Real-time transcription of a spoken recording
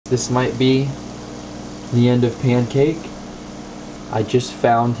This might be the end of Pancake. I just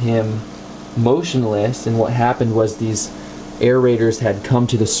found him motionless, and what happened was these aerators had come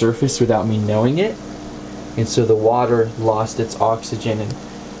to the surface without me knowing it, and so the water lost its oxygen, and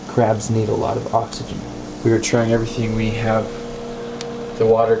crabs need a lot of oxygen. We were trying everything. We have the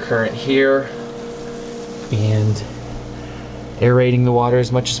water current here and aerating the water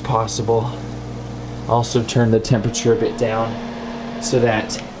as much as possible. Also turn the temperature a bit down so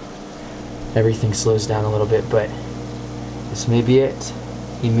that everything slows down a little bit, but this may be it.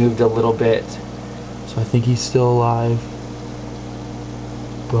 He moved a little bit, so I think he's still alive,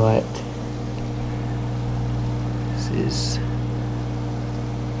 but this is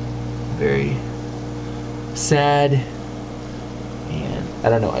very sad, and I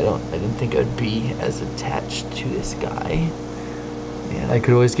don't know, I didn't think I'd be as attached to this guy. And I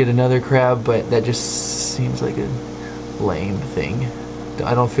could always get another crab, but that just seems like a lame thing.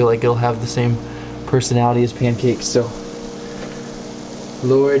 I don't feel like it'll have the same personality as Pancake, so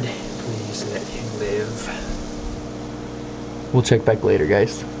Lord, please let him live. We'll check back later,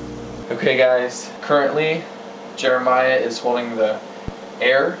 guys. Okay guys, currently Jeremiah is holding the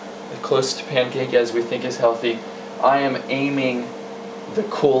air close to Pancake as we think is healthy. I am aiming the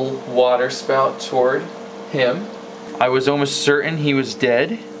cool water spout toward him. I was almost certain he was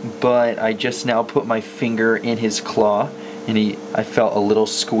dead, but I just now put my finger in his claw and I felt a little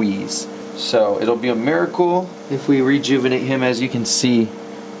squeeze. So it'll be a miracle if we rejuvenate him. As you can see,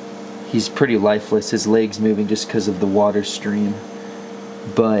 he's pretty lifeless. His legs moving just because of the water stream.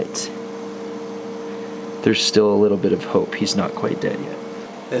 But there's still a little bit of hope. He's not quite dead yet.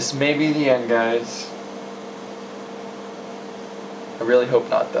 This may be the end, guys. I really hope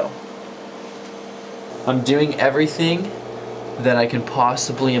not, though. I'm doing everything that I can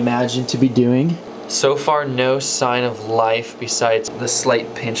possibly imagine to be doing. So far, no sign of life besides the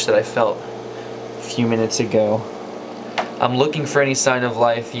slight pinch that I felt a few minutes ago. I'm looking for any sign of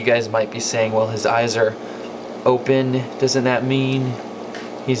life. You guys might be saying, well, his eyes are open. Doesn't that mean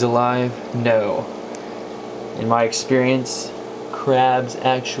he's alive? No. In my experience, crabs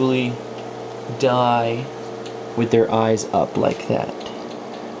actually die with their eyes up like that.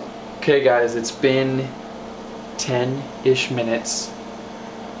 Okay guys, it's been 10-ish minutes.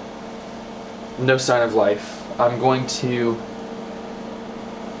 No sign of life. I'm gonna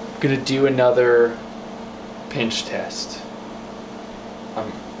do another pinch test.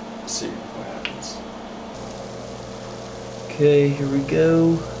 See what happens. Okay, here we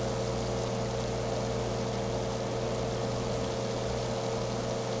go.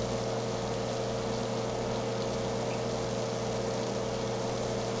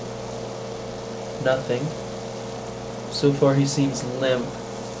 Nothing. So far he seems limp.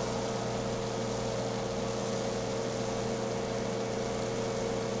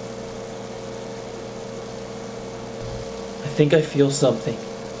 I think I feel something.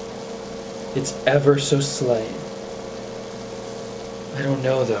 It's ever so slight. I don't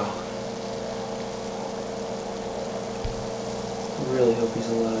know though. I really hope he's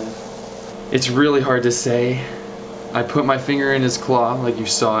alive. It's really hard to say. I put my finger in his claw like you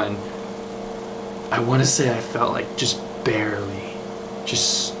saw, and I want to say I felt like just barely,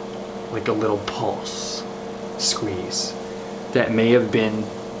 just like a little pulse squeeze. That may have been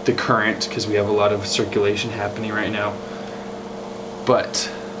the current because we have a lot of circulation happening right now.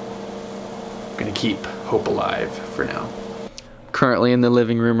 But I'm gonna keep hope alive for now. Currently in the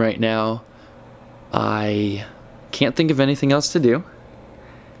living room right now. I can't think of anything else to do.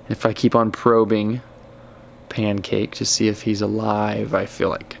 If I keep on probing Pancake to see if he's alive, I feel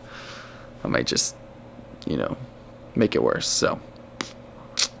like I might just, you know, make it worse. So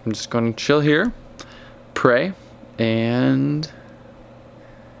I'm just going to chill here, pray, and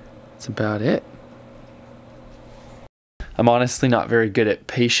that's about it. I'm honestly not very good at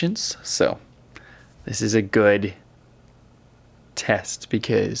patience, so this is a good test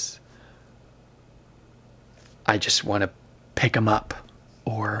because I just want to pick him up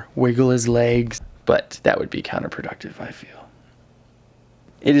or wiggle his legs, but that would be counterproductive, I feel.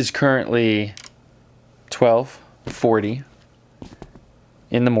 It is currently 12:40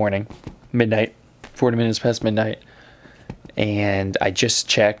 in the morning, midnight, 40 minutes past midnight, and I just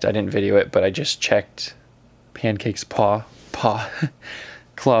checked, I didn't video it, but I just checked Pancake's claw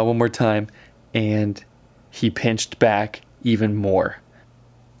one more time, and he pinched back even more.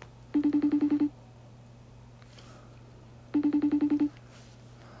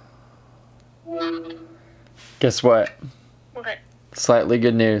 Guess what? What? Slightly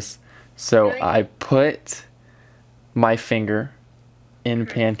good news. So Really? I put my finger in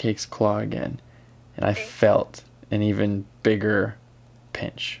Pancake's claw again, and I felt an even bigger pinch.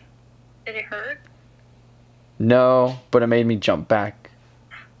 pinch. Did it hurt? No, but it made me jump back.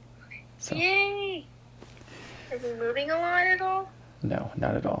 So. Yay! Is it moving a lot at all? No,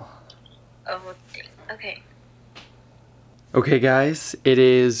 not at all. Oh, okay. Okay guys, it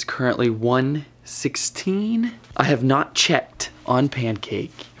is currently 1:16. I have not checked on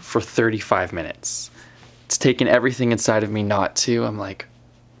Pancake for 35 minutes. It's taken everything inside of me not to. I'm like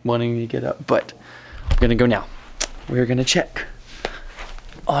wanting to get up, but I'm gonna go now. We're gonna check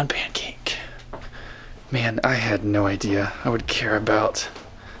on Pancake. Man, I had no idea I would care about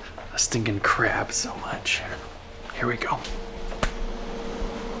a stinking crab so much. Here we go.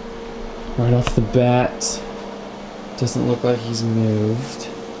 Right off the bat, doesn't look like he's moved.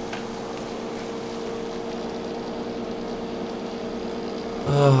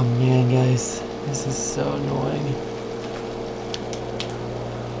 Oh man, guys, this is so annoying.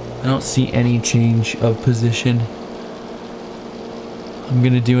 I don't see any change of position. I'm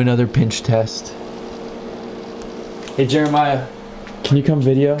gonna do another pinch test. Hey Jeremiah, can you come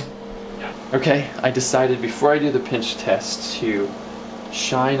video? Yeah. Okay, I decided before I do the pinch test to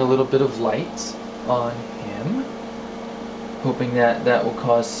shine a little bit of light on him, hoping that that will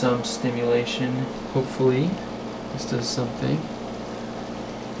cause some stimulation. Hopefully this does something.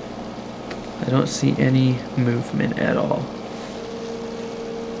 I don't see any movement at all.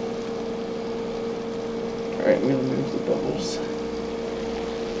 Alright, I'm gonna move the bubbles.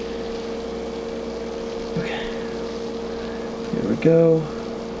 Okay, here we go.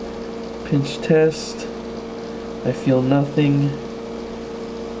 Pinch test. I feel nothing.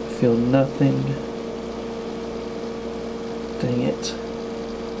 I feel nothing. Dang it.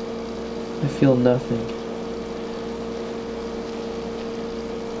 I feel nothing.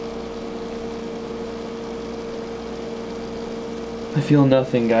 I feel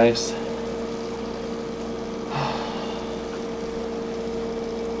nothing, guys.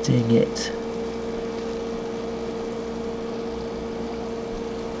 Dang it.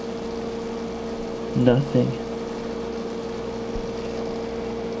 Nothing.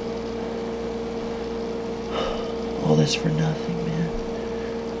 All this for nothing, man.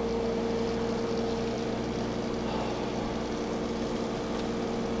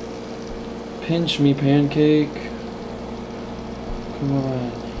 Pinch me, Pancake. Come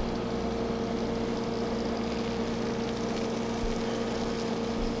on.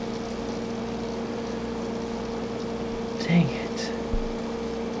 Dang it.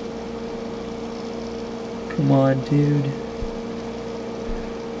 Come on, dude.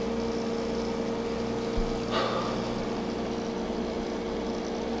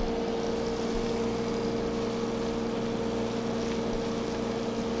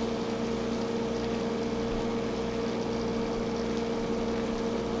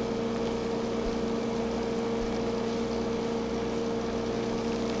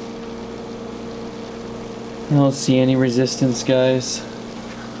 I don't see any resistance, guys.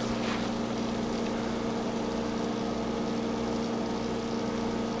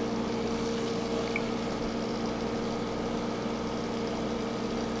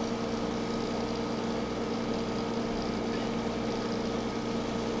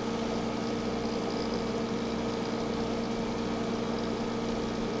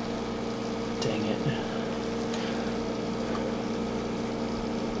 Dang it.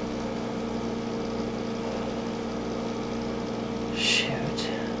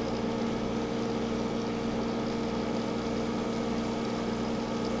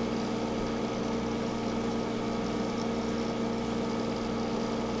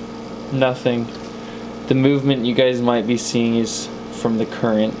 Nothing. The movement you guys might be seeing is from the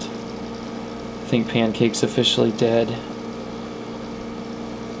current. I think Pancake's officially dead.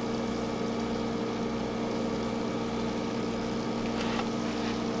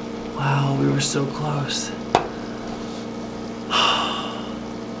 Wow, we were so close.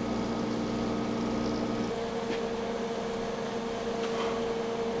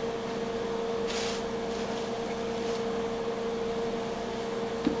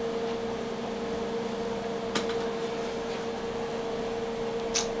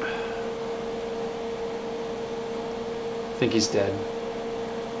 I think he's dead.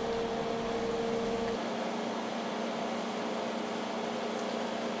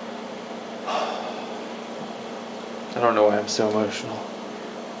 I don't know why I'm so emotional.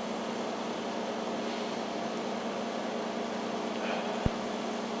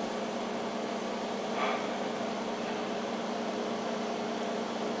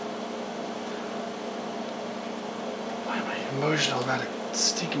 Why am I emotional about a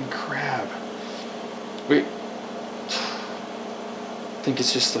stinking crab? Wait. I think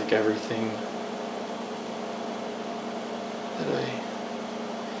it's just like everything that I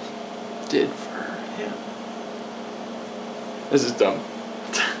did for him. This is dumb.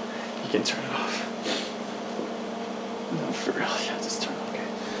 You can turn it off. No, for real, yeah, just turn it off. Okay.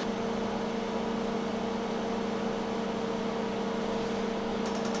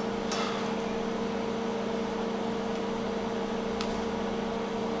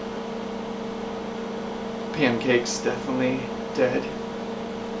 Pancake's definitely dead.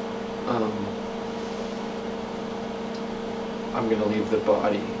 I'm gonna leave the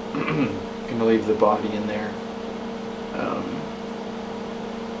body. Gonna leave the body in there.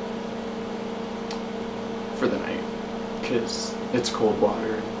 For the night, because it's cold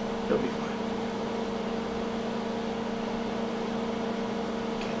water and it'll be fine.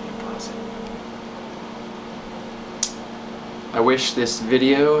 Okay, let me pause it. I wish this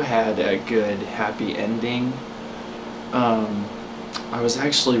video had a good happy ending. I was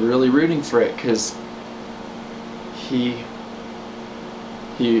actually really rooting for it because he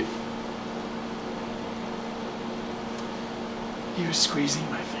was squeezing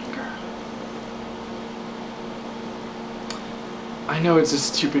my finger. I know it's a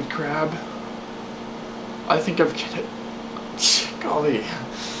stupid crab. I think I've golly,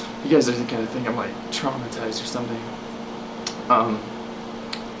 you guys are gonna think I'm like traumatized or something. I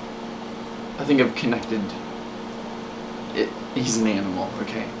think I've connected it. He's an animal,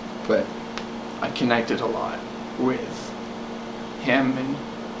 okay, but I connected a lot with him, and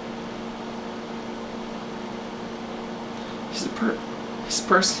his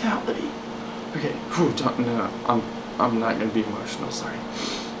personality. Okay, whew, no, I'm not gonna be emotional. Sorry.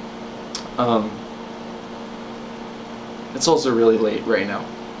 It's also really late right now,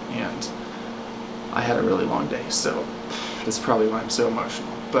 and I had a really long day, so that's probably why I'm so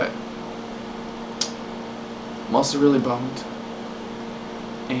emotional. But I'm also really bummed,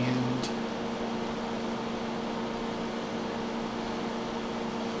 and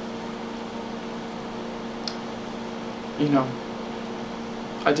you know,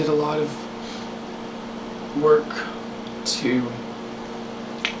 I did a lot of work to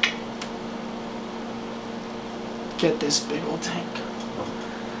get this big old tank.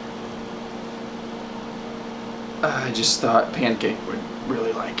 I just thought Pancake would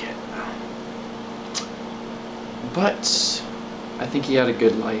really like it. But I think he had a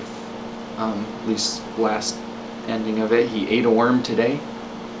good life. At least last ending of it. He ate a worm today.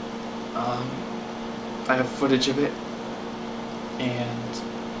 I have footage of it. And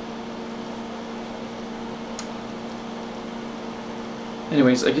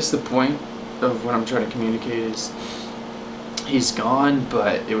anyways, I guess the point of what I'm trying to communicate is he's gone,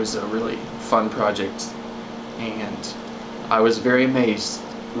 but it was a really fun project, and I was very amazed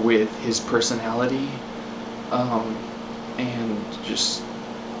with his personality, and just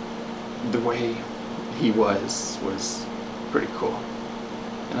the way he was pretty cool.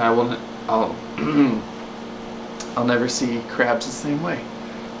 And I'll I'll never see crabs the same way.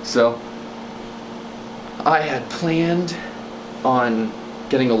 So I had planned on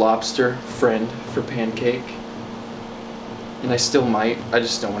getting a lobster friend for Pancake, and I still might. I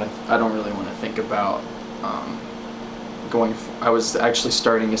just don't want to. I don't really want to think about I was actually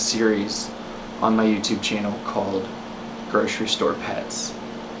starting a series on my YouTube channel called Grocery Store Pets.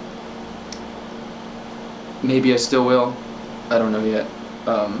 Maybe I still will. I don't know yet.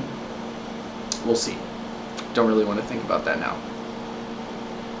 We'll see. Don't really want to think about that now.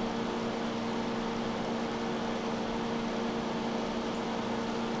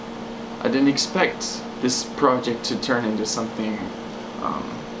 I didn't expect this project to turn into something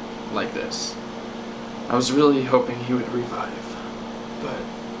like this. I was really hoping he would revive, but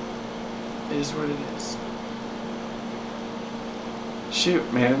it is what it is.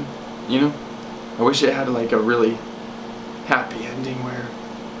 Shoot, man. You know, I wish it had like a really happy ending where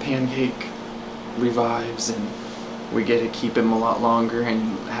Pancake revives and we get to keep him a lot longer,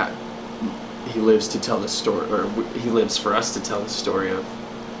 and he lives to tell the story, or he lives for us to tell the story of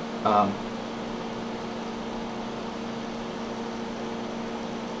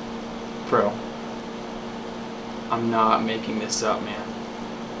bro, I'm not making this up, man.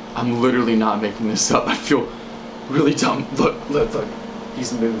 I'm literally not making this up. I feel really dumb. Look,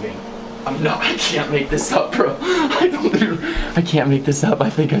 he's moving. I can't make this up, bro. I can't make this up. I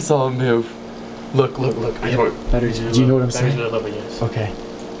think I saw him move. Look. I know what batteries. Do you know what I'm saying? Yes. Okay.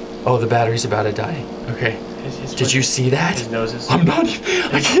 Oh, the battery's about to die. Okay. Did you see that? His nose is. I'm not even.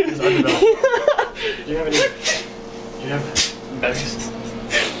 I can't. His underbelly. Do you have any? Do you have batteries?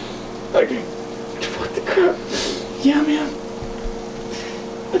 Okay. What the crap? Yeah, man.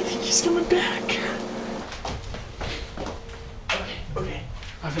 I think he's coming back. Okay.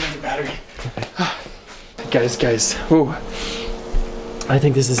 I have another battery. Guys. Ooh. I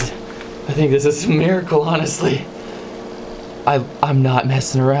think this is I think this is a miracle, honestly. I'm not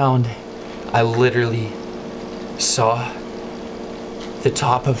messing around. I literally saw the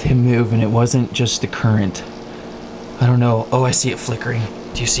top of him move, and it wasn't just the current. I don't know. Oh, I see it flickering.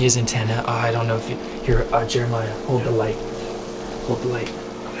 Do you see his antenna? Oh, I don't know if you... Here, Jeremiah, hold the light. Hold the light.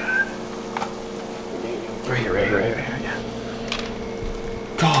 Right here, yeah.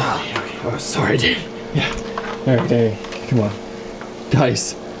 Oh, okay. Oh, sorry, dude. Yeah. Alright, hey, come on.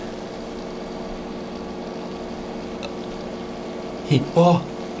 Guys. Oh,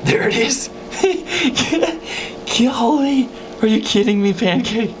 there it is. Golly. Are you kidding me,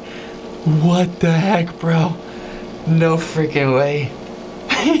 Pancake? What the heck, bro? No freaking way.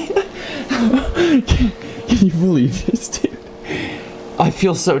 Can you believe this, dude? I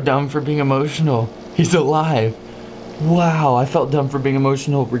feel so dumb for being emotional. He's alive. Wow, I felt dumb for being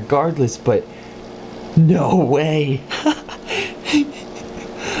emotional regardless, but no way.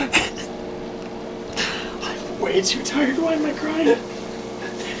 I'm way too tired. Why am I crying?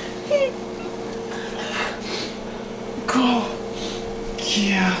 Oh,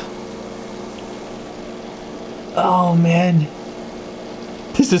 yeah. Oh, man.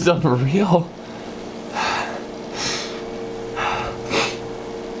 This is unreal.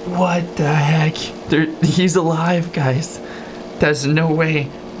 What the heck? He's alive, guys. There's no way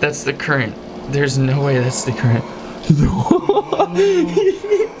that's the current. There's no way that's the current.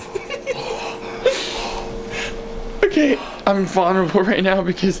 Okay, I'm vulnerable right now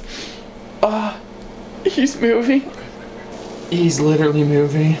because he's moving. He's literally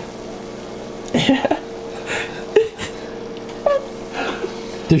moving.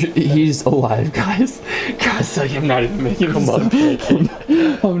 He's alive, guys. God's sake, I'm not even making this up.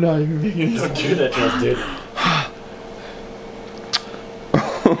 I'm not even making this up. Don't do that to us, dude.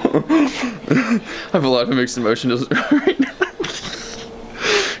 I have a lot of mixed emotions right now.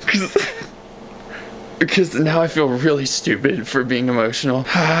 Because now I feel really stupid for being emotional.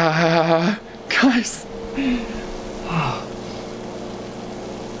 Guys.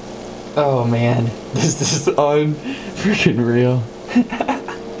 Oh man, this is freaking real.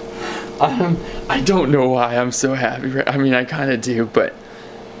 I don't know why I'm so happy. I mean, I kind of do, but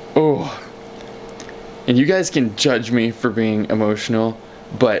oh. And you guys can judge me for being emotional,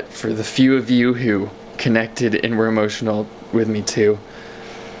 but for the few of you who connected and were emotional with me too,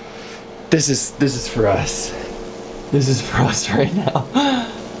 this is for us. This is for us right now.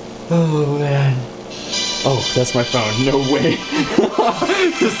 Oh man. Oh, that's my phone. No way.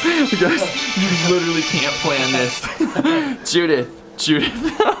 Guys, you literally can't plan this. Judith. Judith,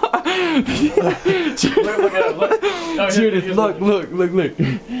 look.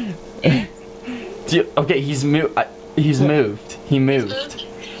 Okay, he's moved. He moved.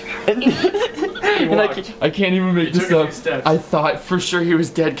 And I can't even make this up. I thought for sure he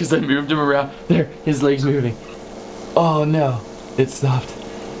was dead because I moved him around. There, his leg's moving. Oh no, it stopped.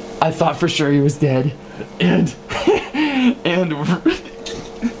 I thought for sure he was dead. And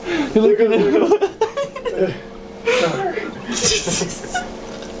look at him.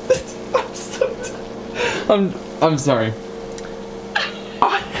 I'm sorry.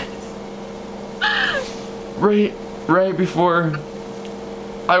 Right before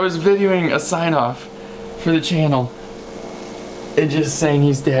I was videoing a sign off for the channel and just saying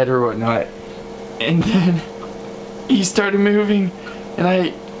he's dead or whatnot, and then he started moving, and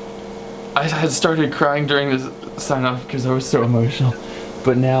I had started crying during this sign off because I was so emotional,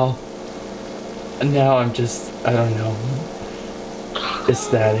 but now I'm just, I don't know,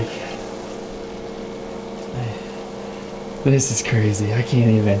 ecstatic. This is crazy. I can't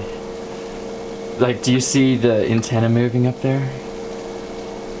even. Like, do you see the antenna moving up there? I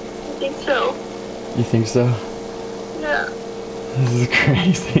think so. You think so? Yeah. This is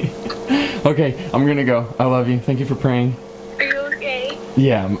crazy. Okay, I'm gonna go. I love you. Thank you for praying. Are you okay?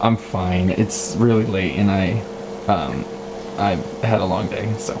 Yeah, I'm fine. It's really late and I had a long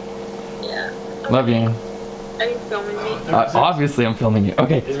day, so. Yeah. Okay. Love you. Are you filming me? Obviously I'm filming you.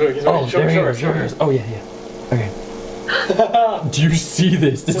 Okay. He's moving. Oh, there he is. Oh, yeah. Okay. Do you see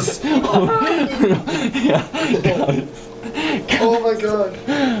this? This is... yeah, guys. Oh my god.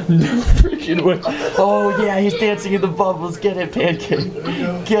 No freaking way. Oh yeah, he's dancing in the bubbles. Get it, Pancake.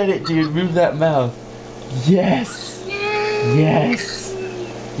 Get it, dude. Move that mouth. Yes. Yes.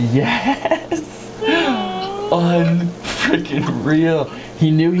 Yes. Unfreaking real.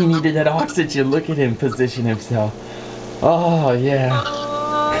 He knew he needed that oxygen. Look at him position himself. Oh yeah.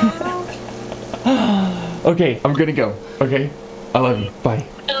 Okay, I'm gonna go. Okay? I love you. Bye.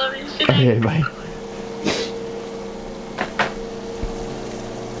 I love you too. Okay, bye.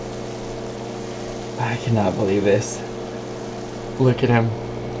 I cannot believe this. Look at him.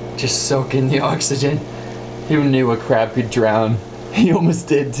 just soak in the oxygen. Who knew a crab could drown? He almost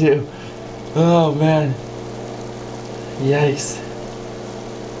did too. Oh man. Yikes.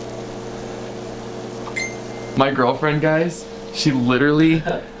 My girlfriend, guys, she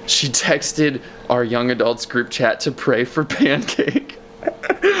texted our young adults group chat to pray for Pancake.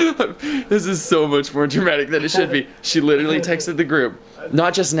 This is so much more dramatic than it should be. She literally texted the group,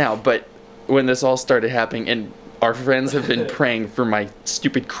 not just now, but when this all started happening, and our friends have been praying for my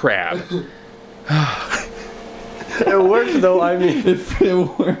stupid crab. It worked though, I mean.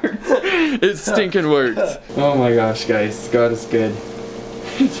 It worked. It stinking worked. Oh my gosh, guys. God is good.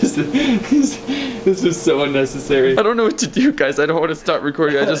 This is so unnecessary. I don't know what to do, guys. I don't want to stop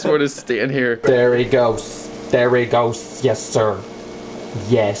recording. I just want to stand here. There he goes. There he goes. Yes, sir.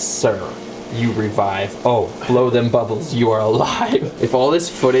 Yes, sir. You revive. Oh, blow them bubbles. You are alive. If all this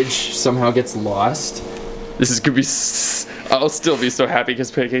footage somehow gets lost, this is gonna be. I'll still be so happy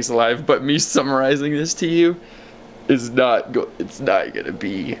because Pancake's alive. But me summarizing this to you is not. It's not gonna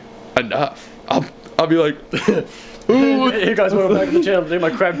be enough. I'll be like. Hey guys, welcome back to the channel. Today my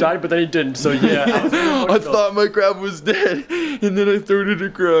crab died, but then he didn't. So yeah. I thought my crab was dead, and then I started to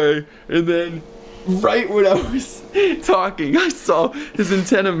cry, and then right when I was talking, I saw his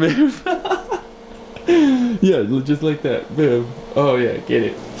antenna move. Yeah, just like that. Boom. Oh yeah, get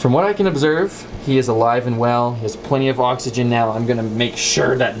it. From what I can observe, he is alive and well. He has plenty of oxygen now. I'm gonna make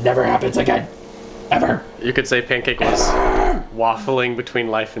sure that never happens again. Ever. You could say Pancake was waffling between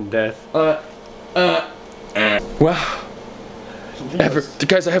life and death. Well,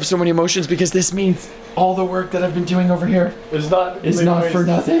 guys, I have so many emotions because this means all the work that I've been doing over here is not for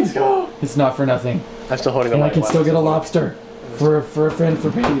nothing. Let's go. It's not for nothing. I'm still holding the and light. I can still get a lobster for a friend for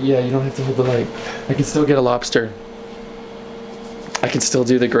payment. Yeah, you don't have to hold the light. I can still get a lobster. I can still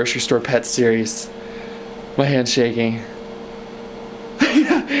do the grocery store pet series. My hand's shaking.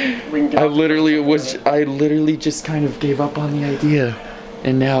 I literally just kind of gave up on the idea,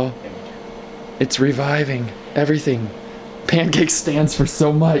 and now it's reviving everything. Pancake stands for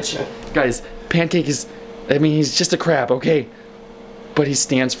so much. Guys, Pancake is, I mean, he's just a crab, okay? But he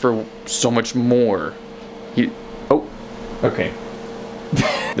stands for so much more. Oh, okay.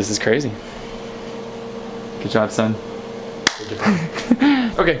 This is crazy. Good job, son.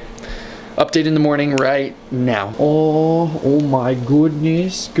 Okay, update in the morning right now. Oh my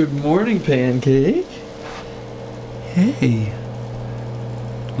goodness. Good morning, Pancake. Hey.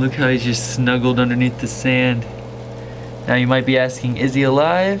 Look how he's just snuggled underneath the sand. Now you might be asking, is he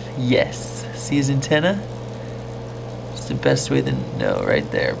alive? Yes. See his antenna? It's the best way to know right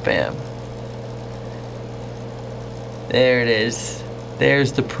there. Bam. There it is.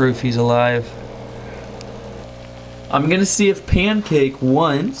 There's the proof he's alive. I'm gonna see if Pancake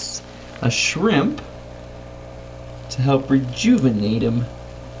wants a shrimp to help rejuvenate him.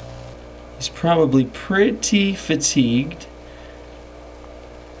 He's probably pretty fatigued.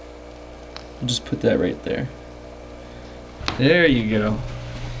 I'll just put that right there. There you go.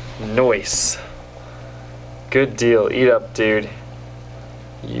 Nice. Good deal. Eat up, dude.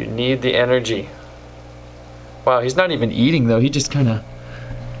 You need the energy. Wow, he's not even eating though. He just kind of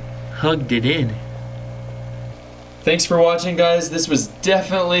hugged it in. Thanks for watching, guys. This was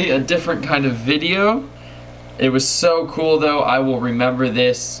definitely a different kind of video. It was so cool though. I will remember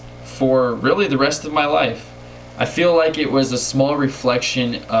this for really the rest of my life. I feel like it was a small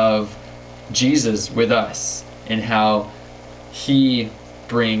reflection of Jesus with us and how he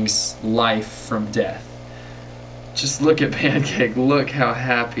brings life from death. Just look at Pancake. Look how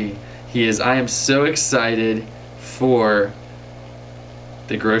happy he is. I am so excited for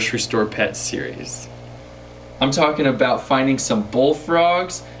the grocery store pet series. I'm talking about finding some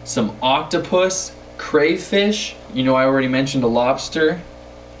bullfrogs, some octopus, crayfish. You know, I already mentioned a lobster.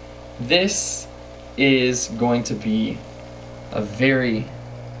 This is going to be a very,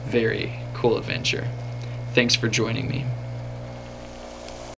 very cool adventure. Thanks for joining me.